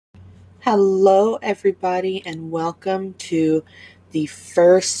Hello, everybody, and welcome to the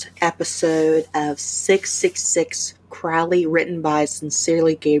first episode of 666 Crowley, written by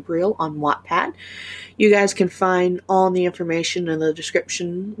Sincerely Gabriel on Wattpad. You guys can find all the information in the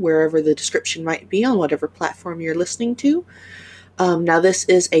description, wherever the description might be, on whatever platform you're listening to. Now, this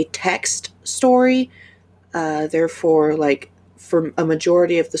is a text story, therefore, for a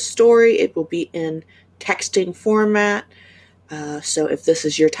majority of the story, it will be in texting format. So if this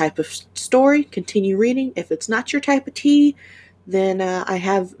is your type of story, continue reading. If it's not your type of tea, then I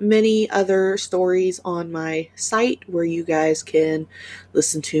have many other stories on my site where you guys can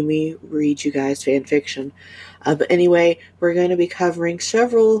listen to me read you guys fan fiction. But anyway, we're going to be covering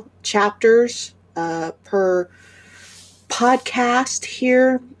several chapters per podcast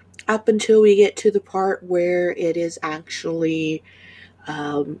here up until we get to the part where it is actually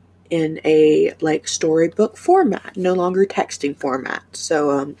in a storybook format, no longer texting format.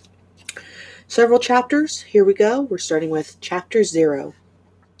 So several chapters. Here we go. We're starting with chapter 0.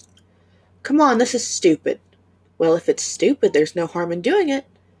 Come on, this is stupid. Well, if it's stupid, there's no harm in doing it.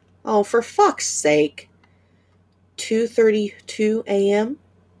 Oh, for fuck's sake. 2:32 a.m.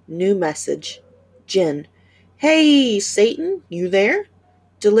 New message. Jen. Hey, Satan, you there?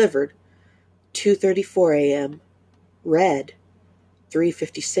 Delivered. 2:34 a.m. Read.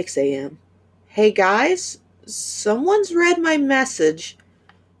 3:56 a.m. Hey guys, someone's read my message.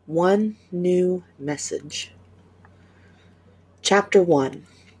 One new message. Chapter 1.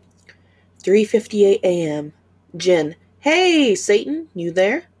 3:58 a.m. Jen. Hey, Satan, you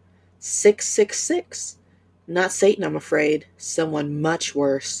there? 666. Not Satan, I'm afraid. Someone much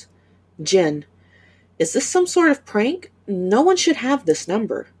worse. Jen. Is this some sort of prank? No one should have this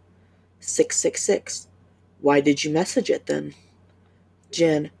number. 666. Why did you message it then?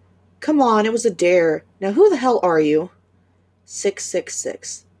 Jen. Come on, it was a dare. Now who the hell are you?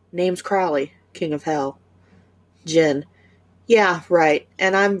 666. Name's Crowley, King of Hell. Jen. Yeah, right,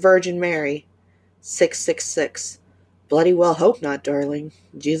 and I'm Virgin Mary. 666. Bloody well hope not, darling.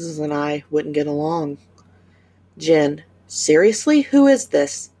 Jesus and I wouldn't get along. Jen. Seriously? Who is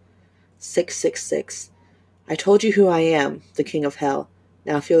this? 666. I told you who I am, the King of Hell.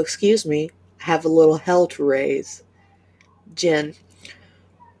 Now if you'll excuse me, I have a little hell to raise. Jen.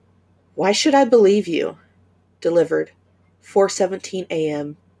 Why should I believe you? Delivered. 4:17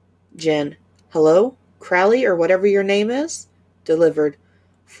 a.m. Jen. Hello? Crowley or whatever your name is? Delivered.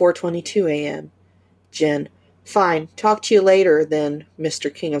 4:22 a.m. Jen. Fine. Talk to you later then,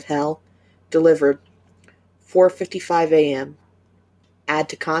 Mr. King of Hell. Delivered. 4:55 a.m. Add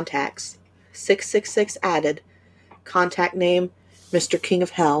to contacts. 666 added. Contact name, Mr. King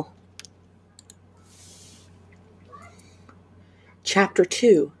of Hell. Chapter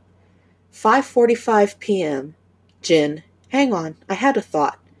 2. 5:45 p.m. Jen. Hang on. I had a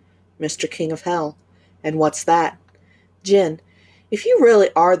thought. Mr. King of Hell. And what's that? Jen. If you really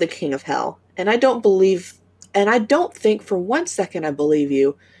are the King of Hell, and I don't think for 1 second I believe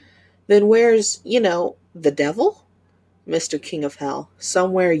you, then where's, the devil? Mr. King of Hell.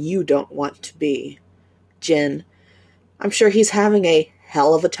 Somewhere you don't want to be. Jen. I'm sure he's having a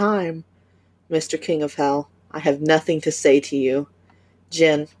hell of a time. Mr. King of Hell. I have nothing to say to you.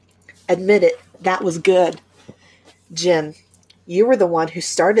 Jen. Admit it. That was good. Jen. You were the one who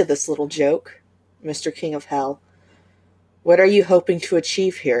started this little joke. Mr. King of Hell. What are you hoping to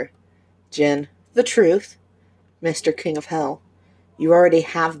achieve here? Jen. The truth. Mr. King of Hell. You already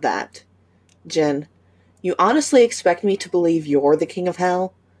have that. Jen. You honestly expect me to believe you're the King of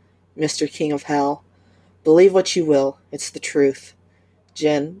Hell? Mr. King of Hell. Believe what you will. It's the truth.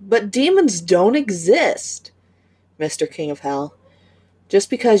 Jen. But demons don't exist. Mr. King of Hell. Just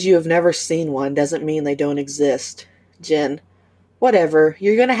because you have never seen one doesn't mean they don't exist. Jen. Whatever.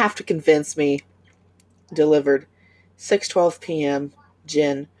 You're going to have to convince me. Delivered. 6:12 p.m.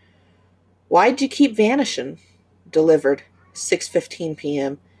 Jen. Why'd you keep vanishing? Delivered. 6:15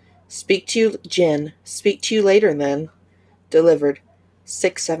 p.m. Speak to you, Jen. Speak to you later then. Delivered.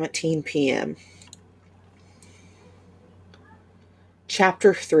 6:17 p.m.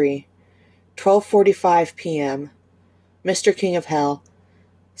 Chapter 3. 12:45 p.m. Mr. King of Hell.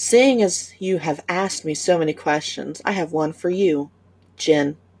 Seeing as you have asked me so many questions, I have one for you.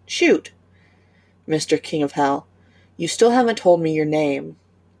 Jen. Shoot. Mr. King of Hell. You still haven't told me your name.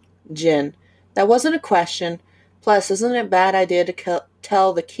 Jen. That wasn't a question. Plus, isn't it a bad idea to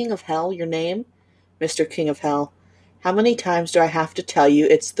tell the King of Hell your name? Mr. King of Hell. How many times do I have to tell you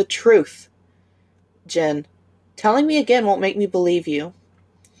it's the truth? Jen. Telling me again won't make me believe you.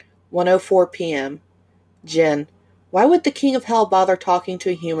 1:04 p.m. Jen. Why would the King of Hell bother talking to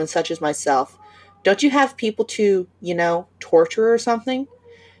a human such as myself? Don't you have people to, torture or something?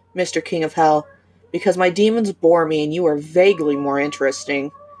 Mr. King of Hell, because my demons bore me and you are vaguely more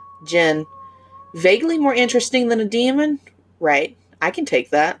interesting. Jin, vaguely more interesting than a demon? Right, I can take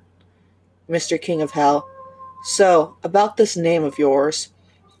that. Mr. King of Hell, so, about this name of yours.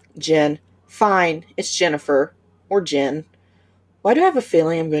 Jin, fine, it's Jennifer. Or Jin. Why do I have a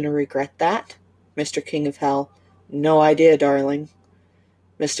feeling I'm going to regret that? Mr. King of Hell, no idea, darling.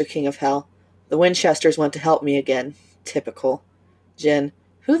 Mr. King of Hell, the Winchesters went to help me again. Typical. Jin,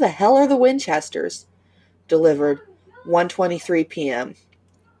 who the hell are the Winchesters? Delivered, 1:23 p.m.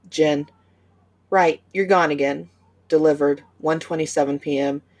 Jin, right, you're gone again. Delivered, 1:27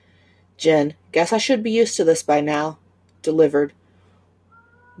 p.m. Jin, guess I should be used to this by now. Delivered,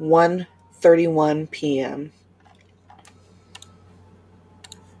 1:31 p.m.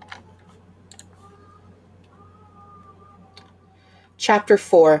 Chapter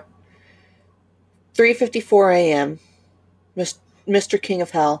 4, 3:54 a.m. Mr. King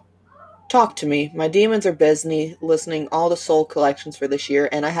of Hell, talk to me. My demons are busy listening all the soul collections for this year,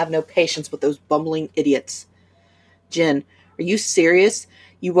 and I have no patience with those bumbling idiots. Jin, are you serious?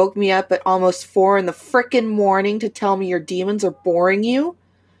 You woke me up at almost 4 in the frickin' morning to tell me your demons are boring you?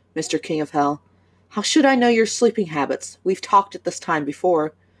 Mr. King of Hell, how should I know your sleeping habits? We've talked at this time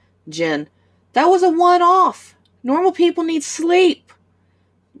before. Jin, that was a one-off. Normal people need sleep.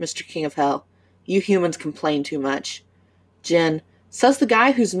 Mr. King of Hell, you humans complain too much. Jin, says the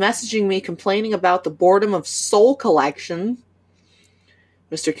guy who's messaging me complaining about the boredom of soul collection.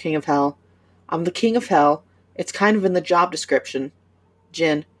 Mr. King of Hell, I'm the King of Hell. It's kind of in the job description.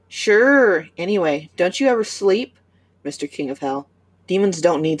 Jin, sure. Anyway, don't you ever sleep? Mr. King of Hell, demons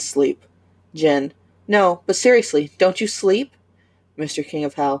don't need sleep. Jin, no, but seriously, don't you sleep? Mr. King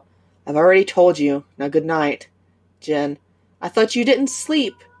of Hell, I've already told you. Now good night. Jin, I thought you didn't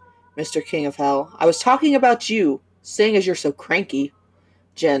sleep. Mr. King of Hell, I was talking about you, seeing as you're so cranky.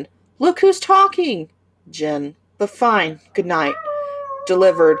 Jin, look who's talking. Jin, but fine, good night.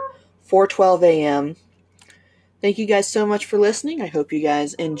 Delivered, 4:12 a.m. Thank you guys so much for listening. I hope you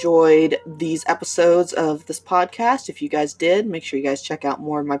guys enjoyed these episodes of this podcast. If you guys did, make sure you guys check out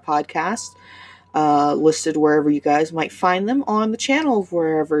more of my podcasts, listed wherever you guys might find them on the channel,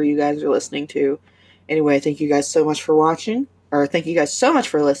 wherever you guys are listening to. Anyway, thank you guys so much for watching. Or thank you guys so much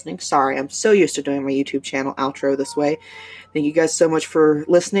for listening. Sorry, I'm so used to doing my YouTube channel outro this way. Thank you guys so much for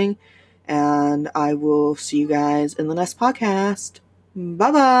listening. And I will see you guys in the next podcast.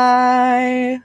 Bye-bye.